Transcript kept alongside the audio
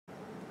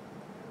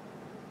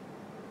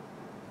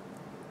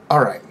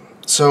Alright,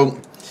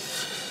 so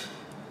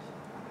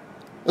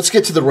let's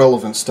get to the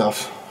relevant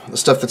stuff, the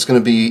stuff that's going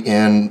to be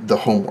in the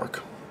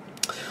homework.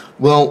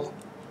 Well,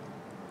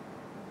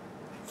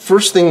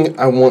 first thing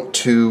I want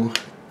to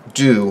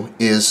do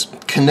is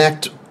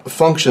connect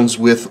functions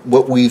with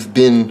what we've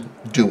been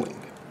doing.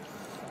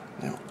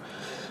 Now,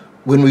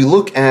 when we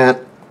look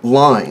at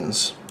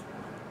lines,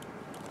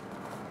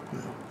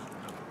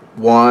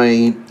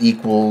 y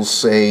equals,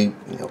 say,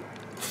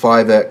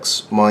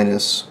 5x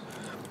minus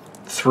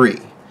 3.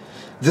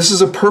 This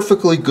is a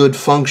perfectly good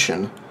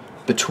function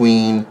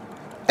between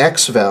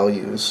x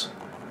values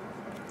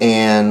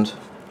and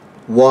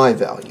y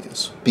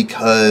values,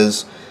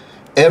 because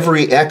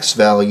every x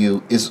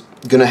value is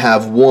going to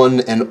have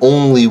one and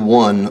only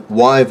one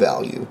y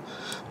value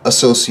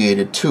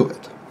associated to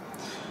it.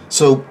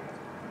 So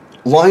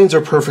lines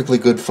are perfectly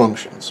good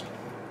functions.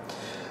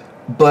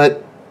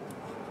 But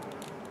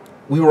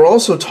we were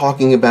also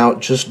talking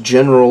about just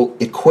general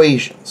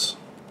equations.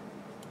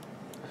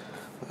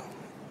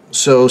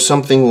 So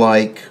something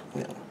like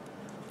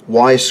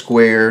y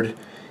squared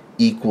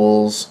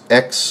equals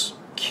x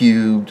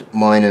cubed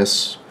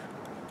minus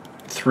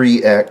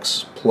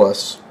 3x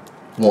plus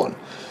 1.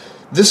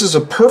 This is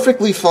a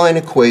perfectly fine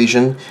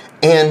equation,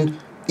 and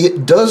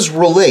it does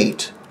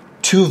relate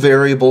two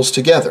variables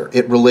together.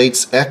 It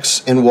relates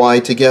x and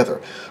y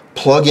together.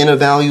 Plug in a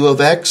value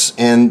of x,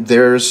 and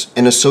there's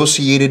an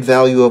associated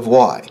value of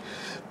y.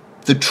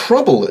 The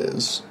trouble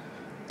is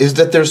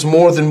that there's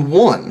more than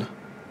one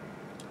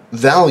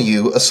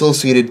value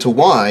associated to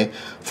y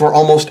for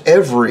almost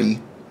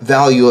every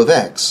value of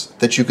x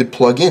that you could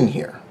plug in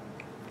here.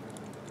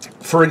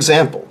 For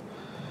example,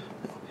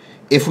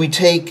 if we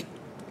take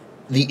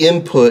the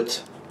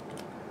input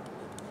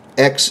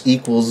x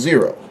equals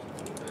 0,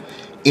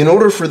 in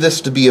order for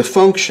this to be a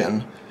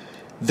function,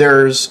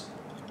 there's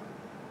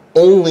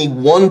only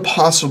one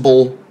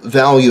possible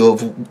value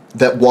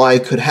that y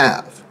could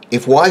have.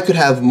 If y could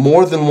have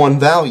more than one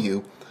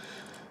value,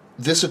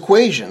 this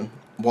equation,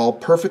 while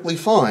perfectly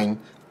fine,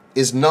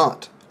 is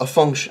not a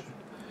function.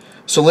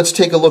 So let's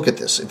take a look at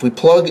this. If we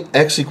plug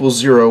x equals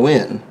 0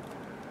 in,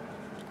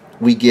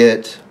 we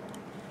get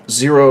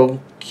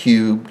 0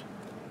 cubed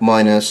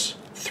minus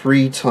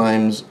 3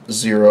 times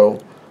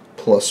 0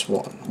 plus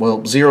 1.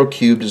 Well, 0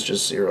 cubed is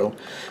just 0.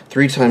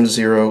 3 times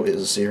 0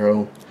 is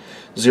 0.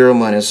 0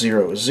 minus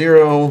 0 is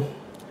 0.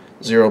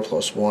 0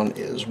 plus 1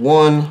 is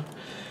 1.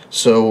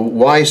 So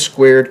y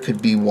squared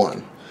could be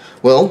 1.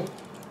 Well,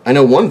 I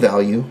know one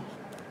value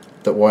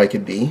that y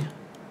could be.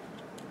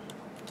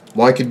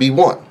 Y could be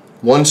 1.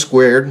 1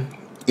 squared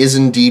is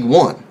indeed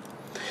 1.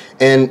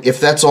 And if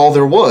that's all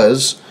there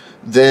was,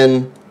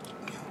 then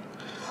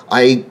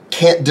I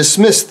can't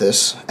dismiss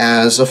this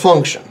as a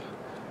function.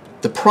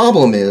 The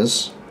problem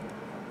is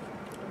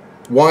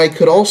y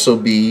could also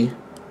be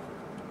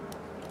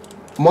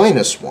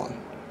minus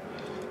 1.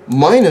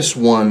 Minus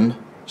 1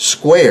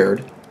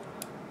 squared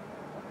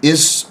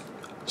is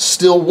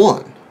still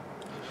 1.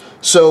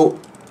 So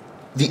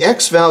the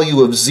x value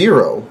of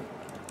 0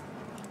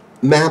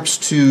 maps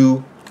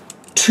to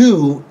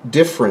two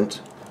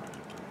different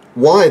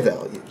y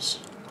values.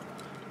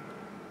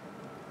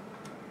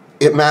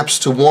 It maps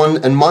to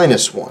 1 and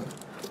minus 1.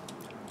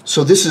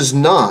 So this is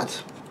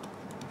not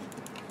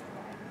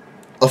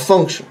a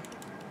function.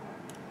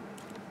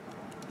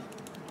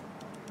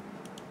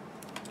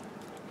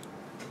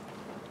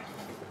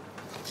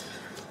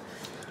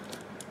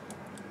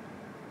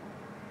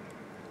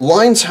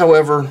 Lines,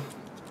 however,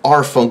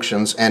 are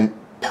functions, and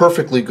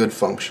perfectly good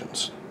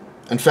functions.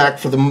 In fact,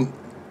 for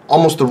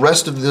almost the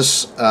rest of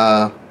this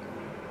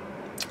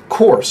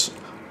course,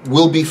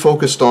 we'll be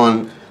focused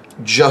on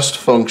just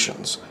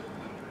functions.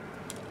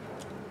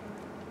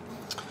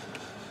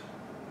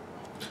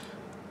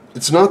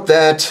 It's not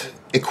that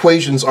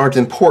equations aren't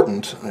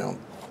important.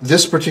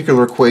 This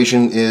particular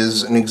equation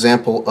is an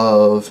example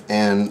of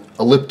an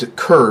elliptic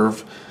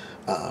curve,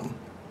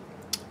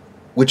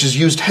 which is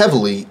used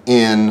heavily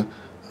in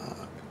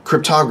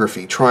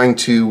cryptography, trying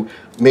to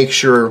make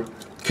sure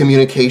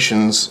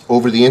communications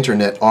over the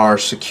internet are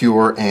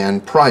secure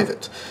and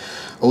private.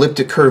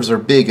 Elliptic curves are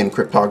big in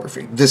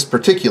cryptography. This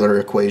particular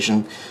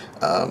equation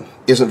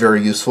isn't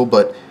very useful,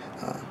 but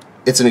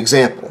it's an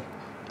example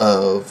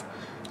of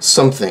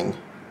something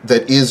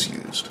that is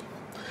used.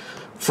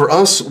 For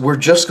us, we're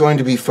just going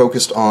to be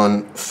focused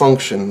on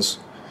functions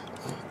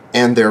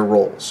and their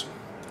roles.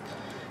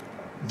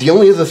 The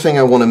only other thing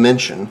I want to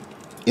mention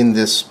in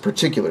this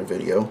particular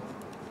video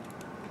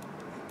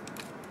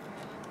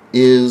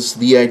is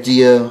the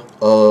idea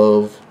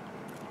of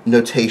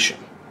notation.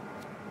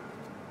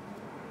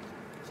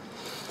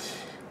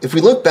 If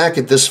we look back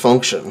at this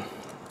function,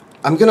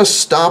 I'm going to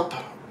stop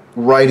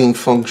writing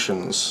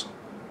functions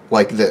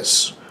like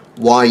this,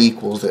 y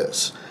equals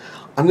this.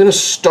 I'm going to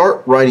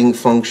start writing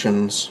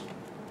functions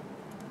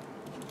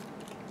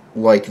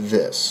like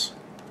this.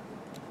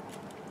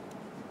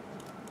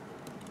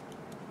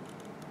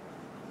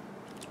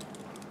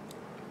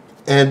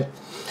 And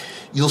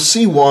you'll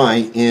see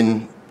why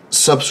in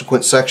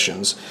subsequent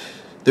sections.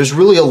 there's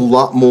really a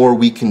lot more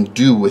we can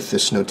do with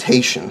this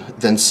notation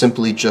than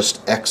simply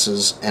just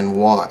x's and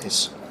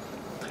y's.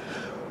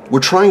 We're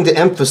trying to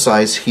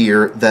emphasize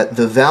here that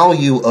the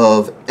value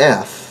of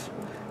f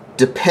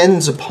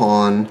depends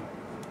upon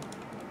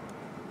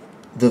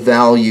the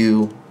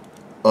value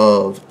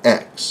of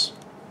x.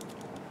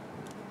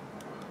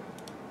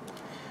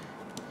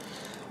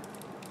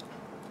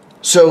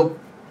 So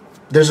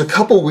there's a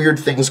couple weird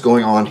things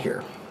going on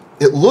here.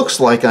 It looks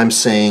like I'm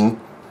saying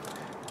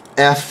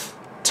f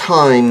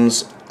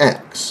times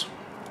x.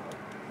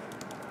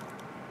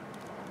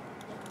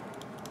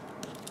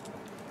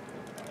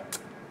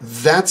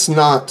 That's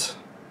not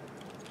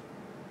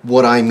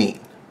what I mean.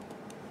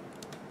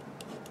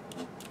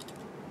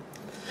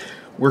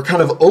 We're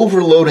kind of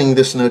overloading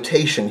this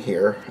notation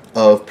here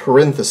of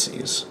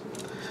parentheses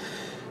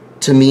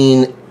to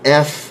mean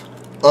f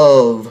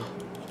of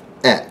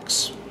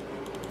x.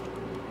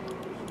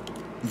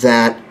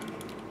 That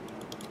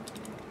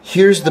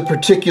here's the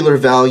particular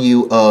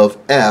value of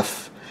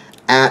f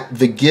at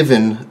the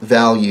given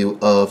value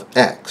of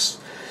x.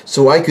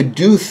 So I could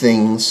do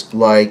things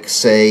like,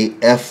 say,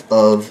 f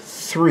of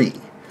 3.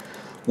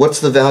 What's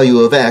the value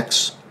of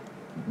x?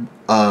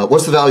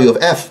 What's the value of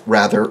f,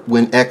 rather,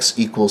 when x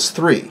equals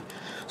 3?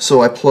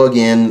 So I plug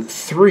in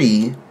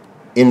 3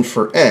 in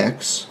for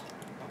x,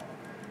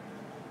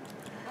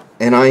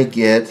 and I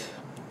get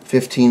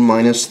 15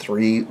 minus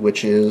 3,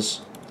 which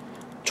is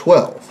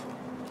 12.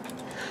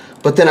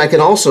 But then I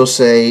can also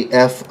say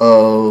f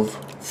of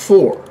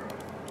 4.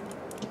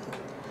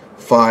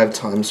 5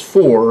 times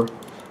 4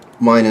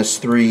 minus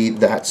 3,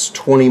 that's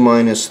 20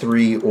 minus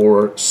 3,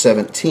 or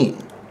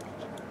 17.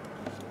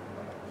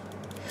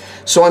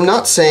 So I'm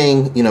not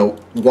saying, you know,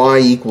 y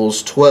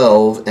equals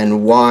 12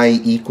 and y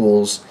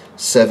equals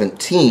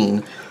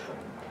 17.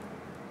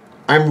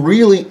 I'm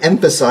really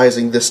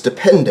emphasizing this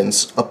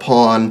dependence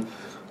upon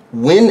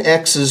when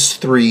x is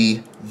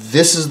 3,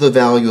 this is the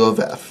value of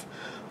f.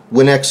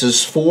 When x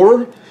is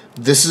 4,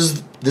 this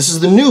is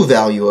the new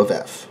value of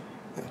f.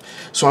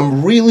 So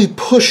I'm really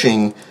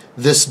pushing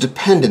this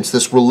dependence,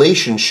 this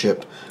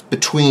relationship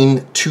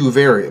between two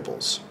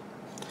variables.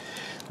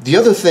 The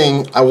other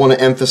thing I want to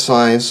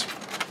emphasize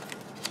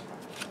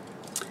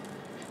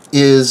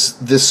is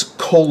this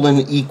colon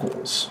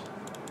equals.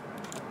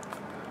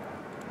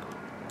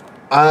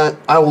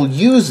 I will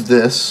use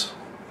this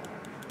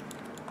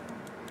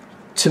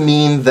to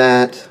mean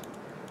that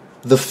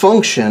the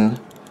function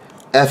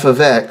f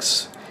of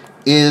x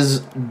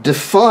is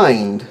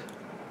defined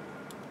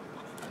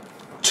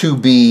to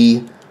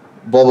be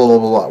blah, blah, blah,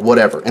 blah, blah,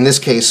 whatever. In this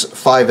case,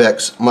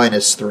 5x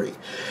minus 3.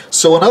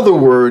 So in other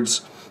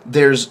words,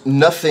 there's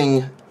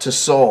nothing to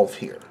solve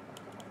here.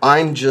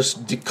 I'm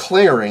just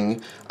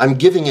declaring, I'm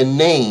giving a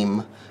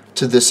name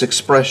to this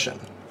expression.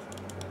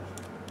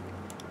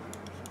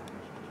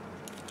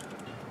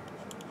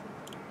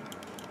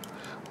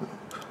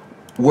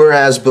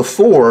 Whereas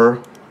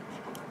before,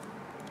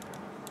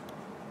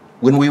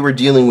 when we were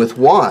dealing with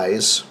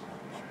y's,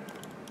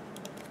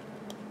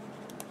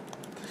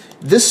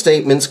 this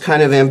statement's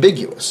kind of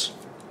ambiguous.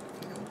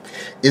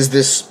 Is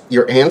this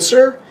your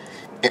answer?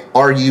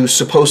 Are you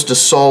supposed to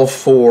solve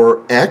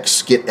for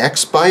x, get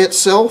x by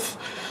itself?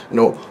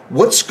 No.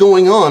 What's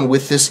going on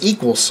with this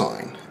equal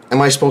sign? Am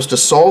I supposed to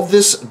solve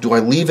this? Do I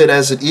leave it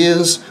as it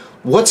is?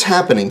 What's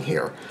happening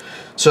here?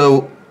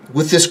 So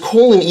with this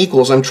colon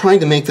equals, I'm trying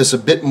to make this a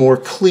bit more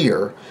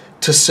clear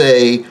to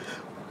say,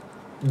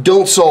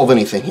 don't solve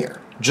anything here.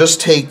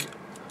 Just take,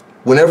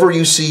 whenever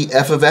you see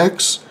f of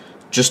x,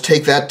 just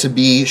take that to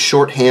be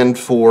shorthand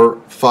for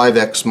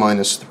 5x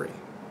minus 3.